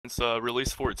since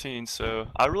release 14, so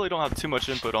I really don't have too much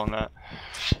input on that.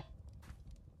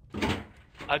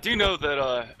 I do know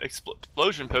that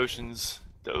explosion potions,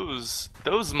 those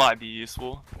might be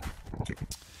useful.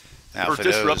 Now, for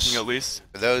disrupting, at least.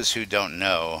 For those who don't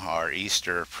know our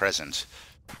Easter present,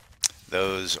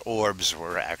 those orbs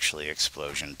were actually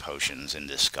explosion potions in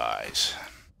disguise.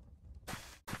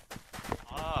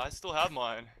 Ah, I still have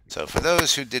mine. So for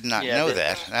those who did not know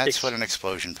that, that's what an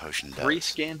explosion potion does.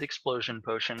 Rescanned explosion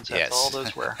potions, that's all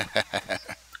those were.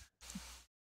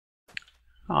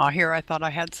 Aw, here I thought I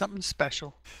had something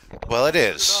special. Well, it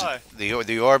is.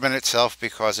 The orb in itself,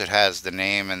 because it has the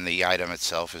name and the item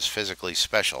itself, is physically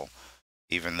special,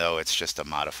 even though it's just a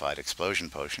modified explosion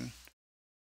potion.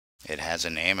 It has a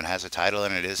name, it has a title,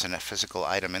 and it is a physical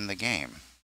item in the game.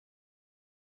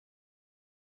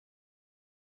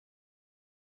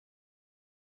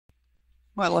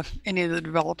 Well, if any of the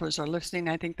developers are listening,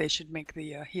 I think they should make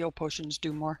the heal potions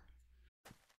do more.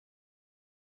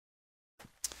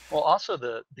 Well, also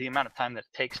the amount of time that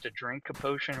it takes to drink a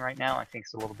potion right now, I think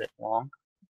is a little bit long.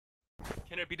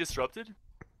 Can it be disrupted?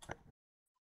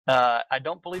 I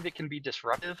don't believe it can be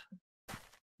disruptive.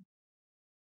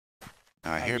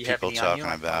 Now, I hear people talking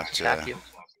about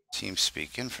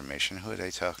TeamSpeak information. Who are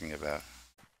they talking about?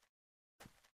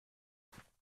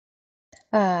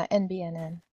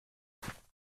 NBNN.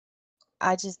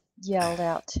 I just yelled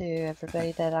out to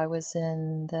everybody that I was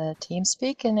in the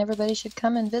TeamSpeak and everybody should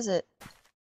come and visit.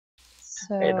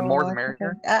 So hey, the more the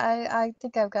merrier. I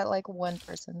think I've got like one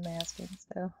person asking,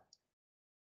 so.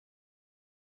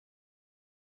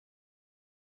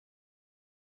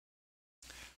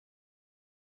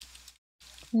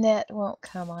 Net won't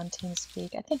come on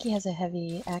TeamSpeak. I think he has a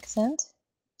heavy accent.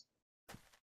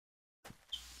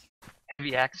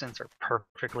 Heavy accents are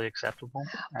perfectly acceptable.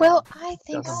 Well, I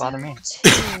think doesn't so bother me.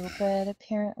 too, but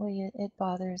apparently it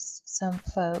bothers some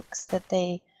folks that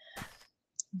they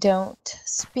don't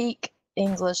speak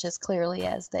English as clearly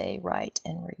as they write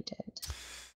and read it.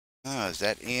 Oh, is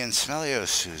that Ian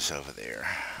Smelios who's over there?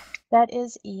 That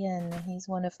is Ian. He's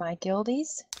one of my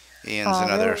guildies. Ian's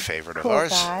another really favorite cool of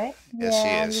ours. Guy. Yes,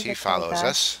 yeah, he is. He follows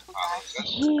us.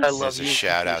 I love a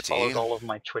shout out to Ian. all of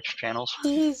my Twitch channels.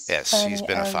 Yes, he's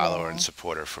been a follower and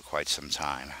supporter for quite some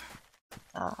time.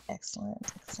 Ah, excellent,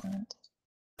 excellent.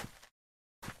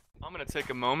 I'm gonna take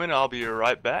a moment. I'll be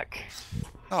right back.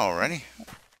 Alrighty.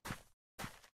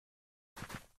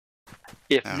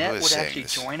 If Net would actually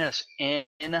join us in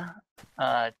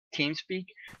TeamSpeak,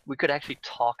 we could actually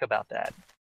talk about that.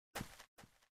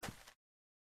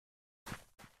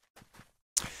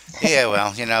 Yeah,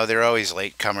 well, you know, they're always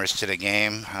latecomers to the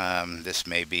game. This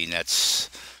may be Net's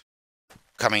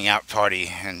coming out party,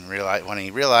 and when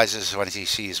he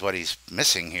sees what he's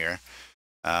missing here,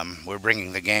 we're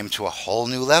bringing the game to a whole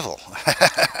new level.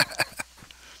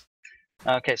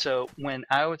 Okay, so when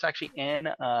I was actually in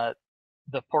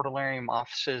the Portalarium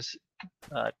offices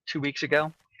 2 weeks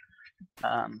ago,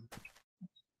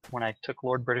 when I took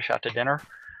Lord British out to dinner,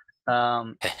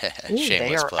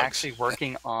 they are actually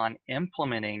working on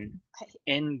implementing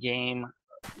in-game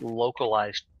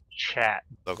localized chat.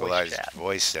 Localized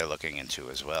voice they're looking into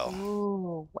as well.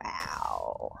 Ooh,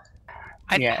 wow.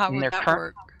 Yeah, how would that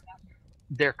work?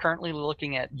 They're currently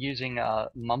looking at using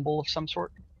Mumble of some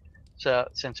sort, so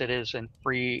since it is in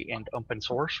free and open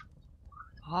source,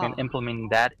 and implementing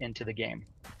that into the game.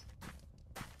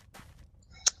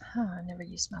 Huh, I never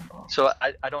used Mumble. So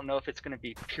I don't know if it's going to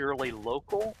be purely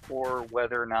local or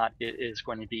whether or not it is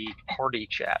going to be party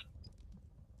chat.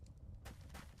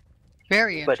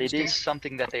 Very interesting. But it is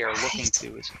something that they are looking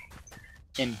to, is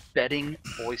embedding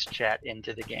voice chat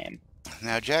into the game.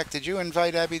 Now, Jack, did you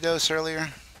invite Abydos earlier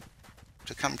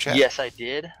to come chat? Yes, I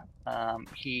did.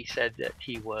 He said that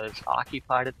he was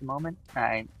occupied at the moment,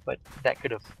 but that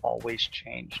could have always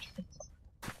changed.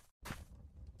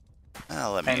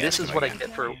 And this is what I get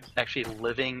for actually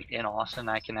living in Austin.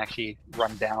 I can actually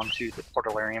run down to the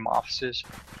Portalarium offices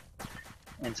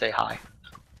and say hi.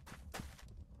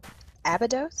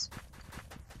 Abydos?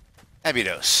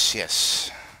 Abydos,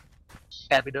 yes.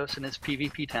 Abydos in his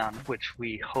PvP town, which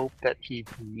we hope that he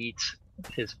meets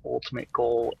his ultimate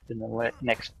goal in the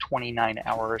next 29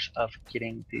 hours of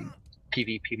getting the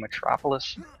PvP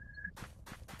Metropolis.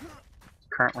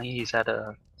 Currently, he's at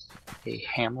a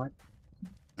hamlet.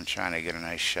 I'm trying to get a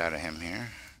nice shot of him here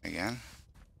again.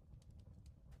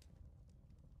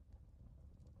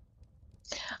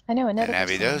 I know another. And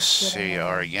Abydos, here you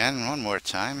are again, one more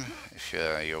time, if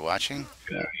you're watching.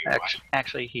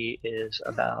 Actually, he is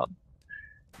about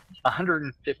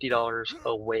 $150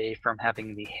 away from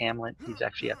having the hamlet. He's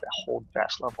actually at the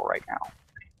Holdfast level right now.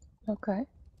 Okay.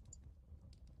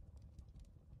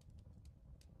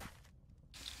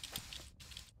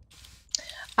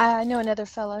 I know another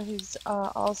fellow who's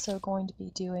also going to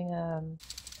be doing a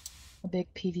big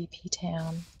PvP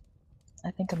town.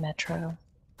 I think a metro.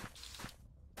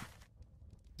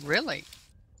 Really?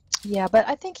 Yeah, but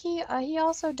I think he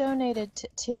also donated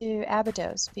to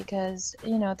Abydos because,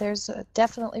 you know, there's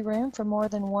definitely room for more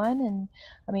than one. And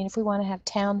I mean, if we want to have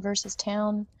town versus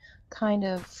town kind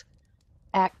of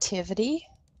activity,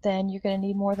 then you're going to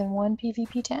need more than one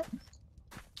PvP town.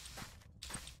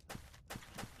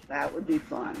 That would be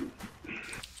fun.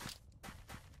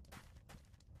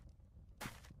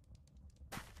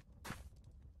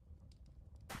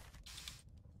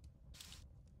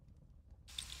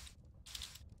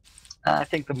 I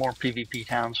think the more PvP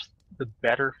towns, the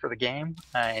better for the game.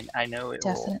 And I know it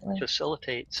Definitely. will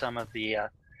facilitate some of the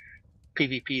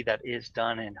PvP that is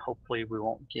done, and hopefully we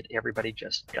won't get everybody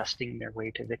just dusting their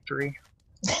way to victory.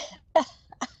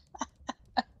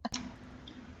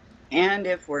 And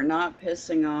if we're not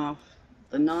pissing off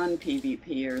the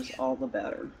non-PvPers, all the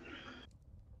better.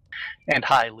 And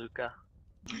hi, Luca.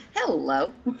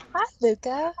 Hello. Hi,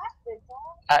 Luca.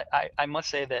 I must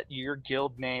say that your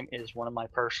guild name is one of my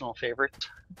personal favorites,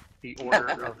 the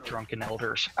Order of Drunken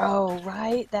Elders. Oh,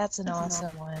 right. That's an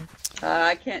awesome one.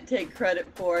 I can't take credit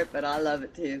for it, but I love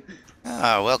it too.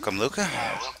 Welcome, Luca.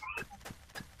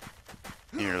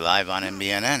 You're live on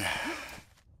MBNN.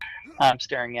 I'm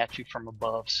staring at you from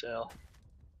above, so.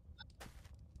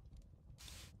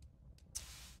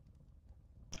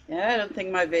 Yeah, I don't think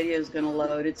my video is going to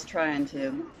load. It's trying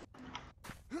to.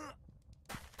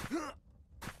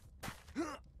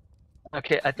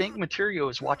 Okay, I think Materio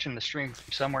is watching the stream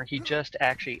somewhere. He just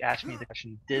actually asked me the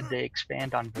question, did they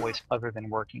expand on voice other than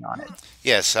working on it?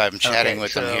 Yes, I'm chatting Okay,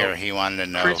 with him so here. He wanted to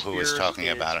know Chris who was Spears talking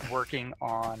is about it. Working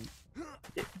on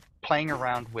playing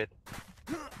around with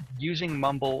using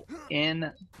Mumble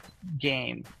in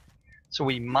game. So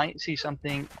we might see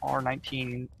something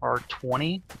R19,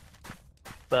 R20,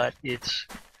 but it's,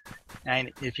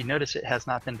 and if you notice, it has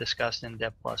not been discussed in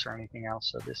Dev Plus or anything else.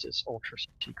 So this is ultra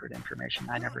secret information.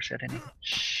 I never said anything.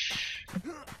 Shh.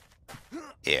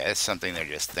 Yeah, it's something they're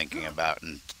just thinking about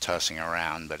and tossing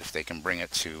around, but if they can bring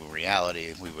it to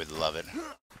reality, we would love it.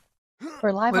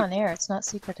 We're live Well- on air. It's not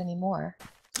secret anymore.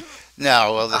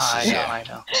 No, well, I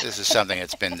know. this is something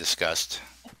that's been discussed.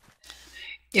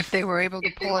 If they were able to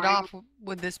pull it off,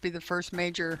 would this be the first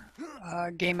major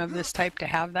game of this type to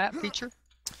have that feature?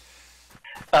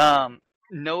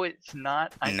 No, it's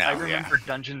not. I No, remember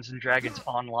Dungeons and Dragons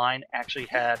Online actually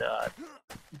had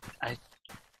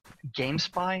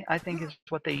GameSpy, I think is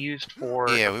what they used for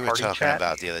Yeah, the we were party talking chat.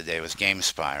 about the other day. It was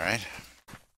GameSpy, right?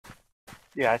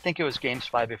 Yeah, I think it was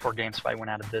GameSpy before GameSpy went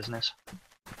out of business.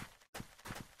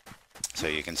 So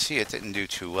you can see it didn't do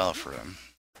too well for him.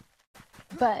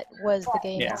 But was the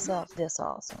game Yeah. itself this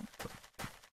awesome?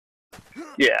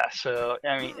 Yeah, so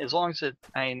I mean, as long as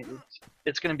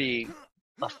it's going to be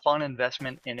a fun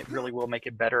investment, and it really will make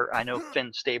it better. I know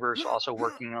Finn Staber's also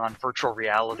working on virtual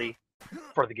reality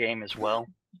for the game as well.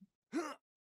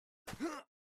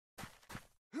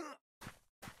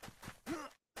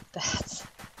 That's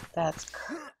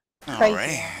crazy. All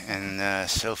right, and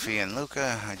Sophie and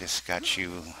Luca, I just got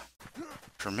you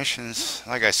permissions.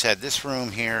 Like I said, this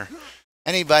room here,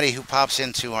 anybody who pops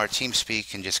into our TeamSpeak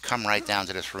can just come right down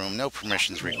to this room. No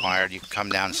permissions required. You can come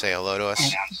down and say hello to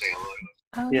us.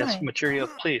 Oh, Yes, nice. Material,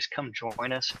 please come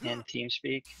join us in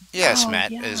TeamSpeak. Yes, Oh,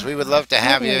 Matt, yeah. as we would love to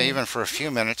have you Really? even for a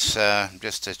few minutes,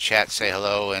 just to chat, say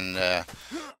hello, and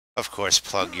of course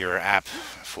plug your app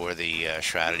for the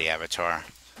Shrouded Avatar.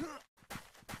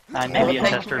 I may be a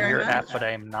Thank you tester of very your much. app, but I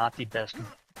am not the best.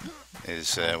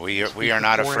 We are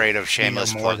not for it, afraid of you know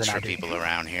shameless more plugs than I for do. people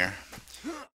around here.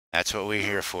 That's what we're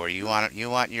here for. You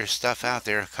want your stuff out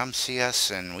there? Come see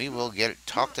us, and we will get it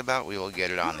talked about. We will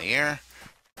get it on the air.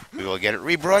 We will get it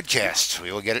rebroadcast.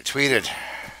 We will get it tweeted.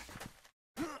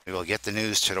 We will get the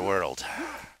news to the world.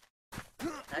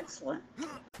 Excellent.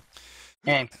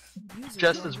 And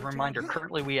just as a reminder,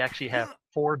 currently we actually have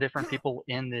 4 different people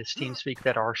in this TeamSpeak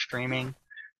that are streaming.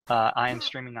 I am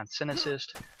streaming on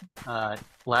Cynicist,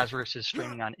 Lazarus is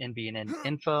streaming on NBN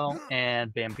Info,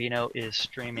 and Bambino is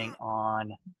streaming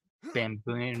on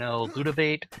Bambino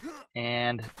Ludovate.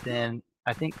 And then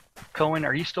I think, Cohen,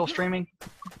 are you still streaming?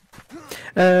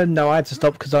 No, I had to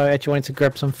stop because I actually wanted to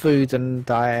grab some food and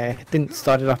I didn't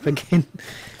start it up again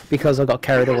because I got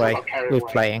carried away with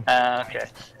playing. Okay.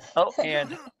 Oh,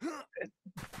 and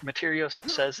Materio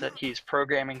says that he's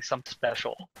programming something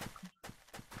special.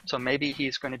 So maybe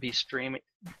he's going to be streaming,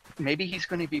 maybe he's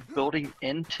going to be building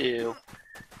into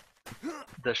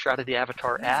the Shrouded the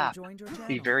Avatar app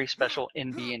the very special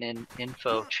NBN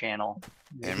Info channel.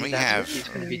 Maybe And we that's have what he's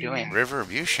going to be doing. River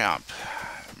Beauchamp,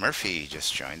 Murphy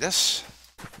just joined us.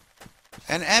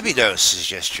 And Abydos has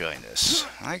just joined us.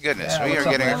 My goodness, Yeah, we are what's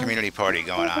up, getting a man? community party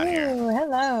going on here. Ooh,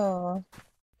 hello.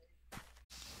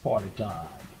 Party time.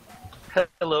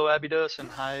 Hello, Abydos and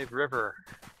High River.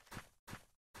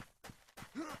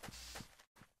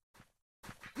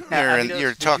 Now, Abydos,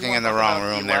 You're did you talking want in to the talk wrong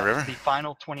about room there, River. The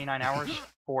final 29 hours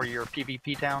for your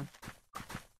PvP town?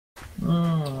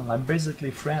 I'm basically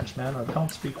French, man. I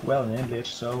don't speak well in English,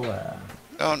 so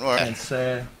Don't worry. can't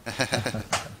say.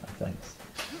 Thanks.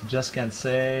 Just can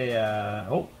say.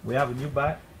 Oh, we have a new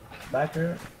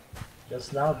backer.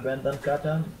 Just now, Brendan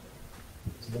Cotton.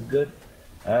 It's been good.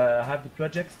 I have the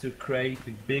project to create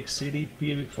a big city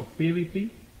for PvP.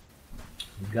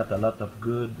 We got a lot of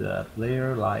good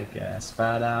players like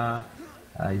Spada,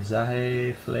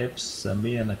 Isahe, Flips,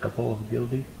 me, and a couple of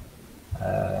guildie.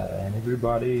 And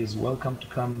everybody is welcome to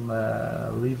come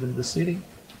live in the city.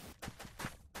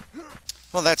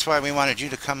 Well, that's why we wanted you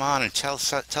to come on and tell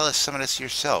us some of this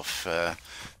yourself.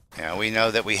 We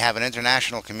know that we have an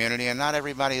international community, and not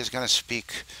everybody is going to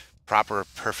speak proper,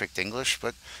 perfect English,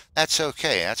 but that's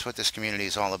okay. That's what this community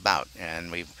is all about,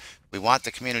 and we want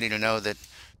the community to know that,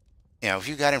 if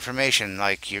you got information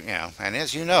like and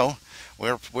as you know,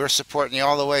 we're supporting you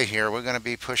all the way here. We're going to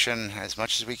be pushing as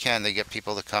much as we can to get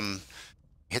people to come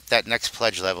hit that next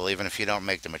pledge level, even if you don't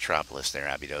make the Metropolis there,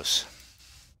 Abydos.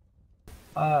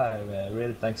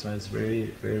 Really, thanks, man. It's very,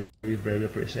 very, very, very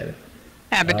appreciated.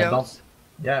 Abydos.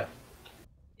 Yeah.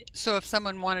 So if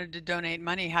someone wanted to donate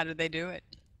money, how do they do it?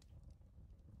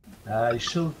 You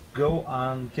should go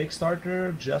on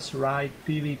Kickstarter, just write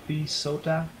PvP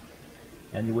SOTA,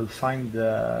 and you will find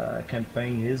the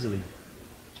campaign easily.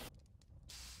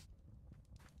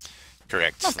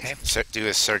 Correct. Okay. Do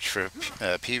a search for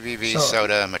PvP So-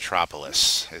 Soda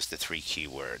Metropolis is the 3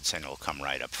 keywords, and it'll come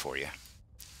right up for you.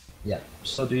 Yeah.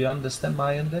 So do you understand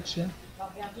my English? Yeah.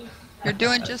 You're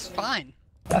doing just fine.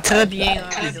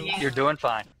 You're doing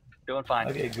fine. Doing fine.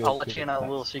 Okay, good, I'll let good, you in on a thanks.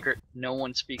 little secret. No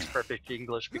one speaks perfect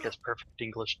English because perfect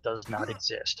English does not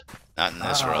exist. Not in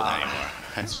this world anymore.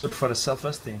 It's good for the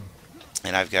self-esteem.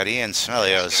 And I've got Ian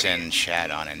Smelios in chat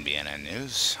on NBNN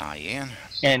News. Hi, Ian.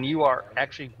 And you are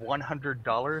actually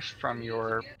 $100 from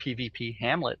your PvP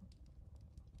Hamlet.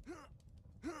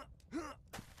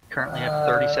 Currently have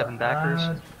 37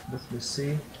 backers. Let me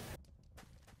see.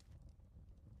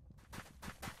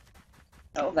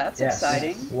 Oh, that's Yes,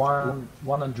 exciting.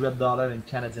 $100 in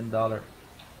Canadian dollar,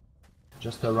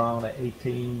 just around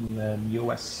 18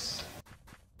 US.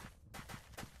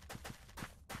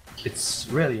 It's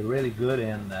really, really good,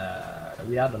 and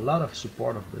we had a lot of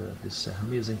support of this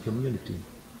amazing community.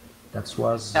 That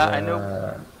was I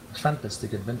know.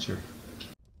 fantastic adventure.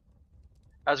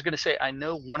 I was going to say, I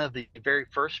know one of the very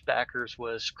first backers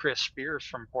was Chris Spears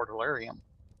from Portalarium.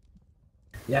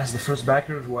 Yes, the first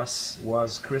backer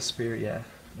was Chris Spear, yeah,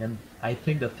 and I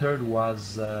think the third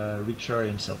was Richard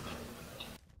himself.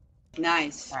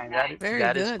 Nice. And that Very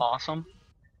that is good. awesome.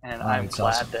 And I'm it's glad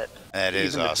awesome. that That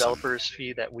is even the awesome. developers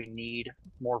see that we need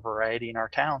more variety in our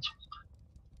towns.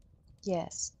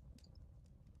 Yes.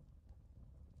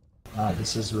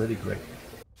 This is really great.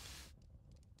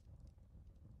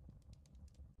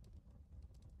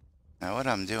 Now what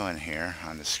I'm doing here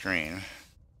on the screen,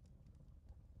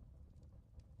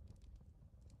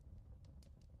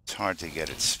 it's hard to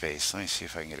get it spaced. Let me see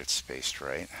if I can get it spaced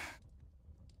right.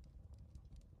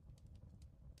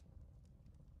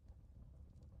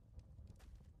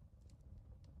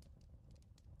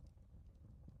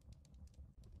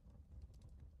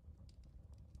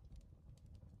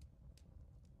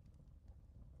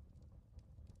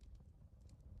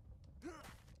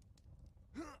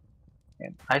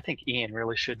 And I think Ian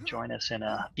really should join us in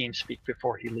a TeamSpeak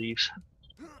before he leaves.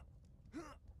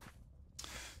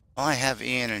 Well, I have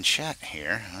Ian in chat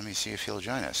here. Let me see if he'll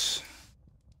join us.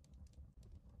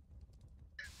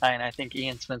 And I think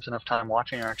Ian spends enough time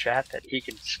watching our chat that he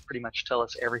can pretty much tell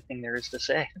us everything there is to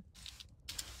say.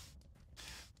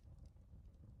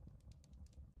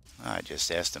 I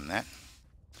just asked him that.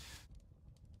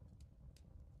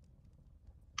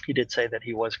 He did say that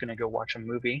he was going to go watch a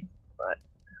movie, but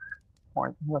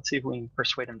let's see if we can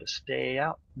persuade him to stay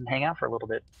out and hang out for a little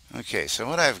bit. Okay, so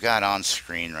what I've got on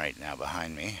screen right now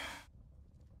behind me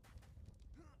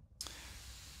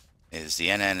is the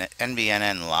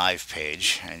NBNN live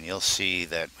page, and you'll see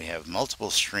that we have multiple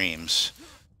streams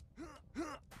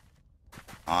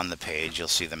on the page. You'll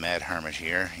see the Mad Hermit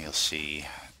here. You'll see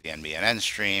the NBNN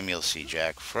stream. You'll see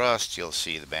Jack Frost. You'll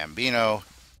see the Bambino.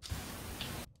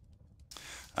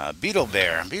 Beetle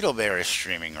Bear. Beetle Bear is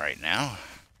streaming right now.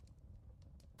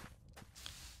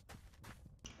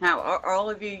 Now, are all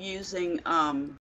of you using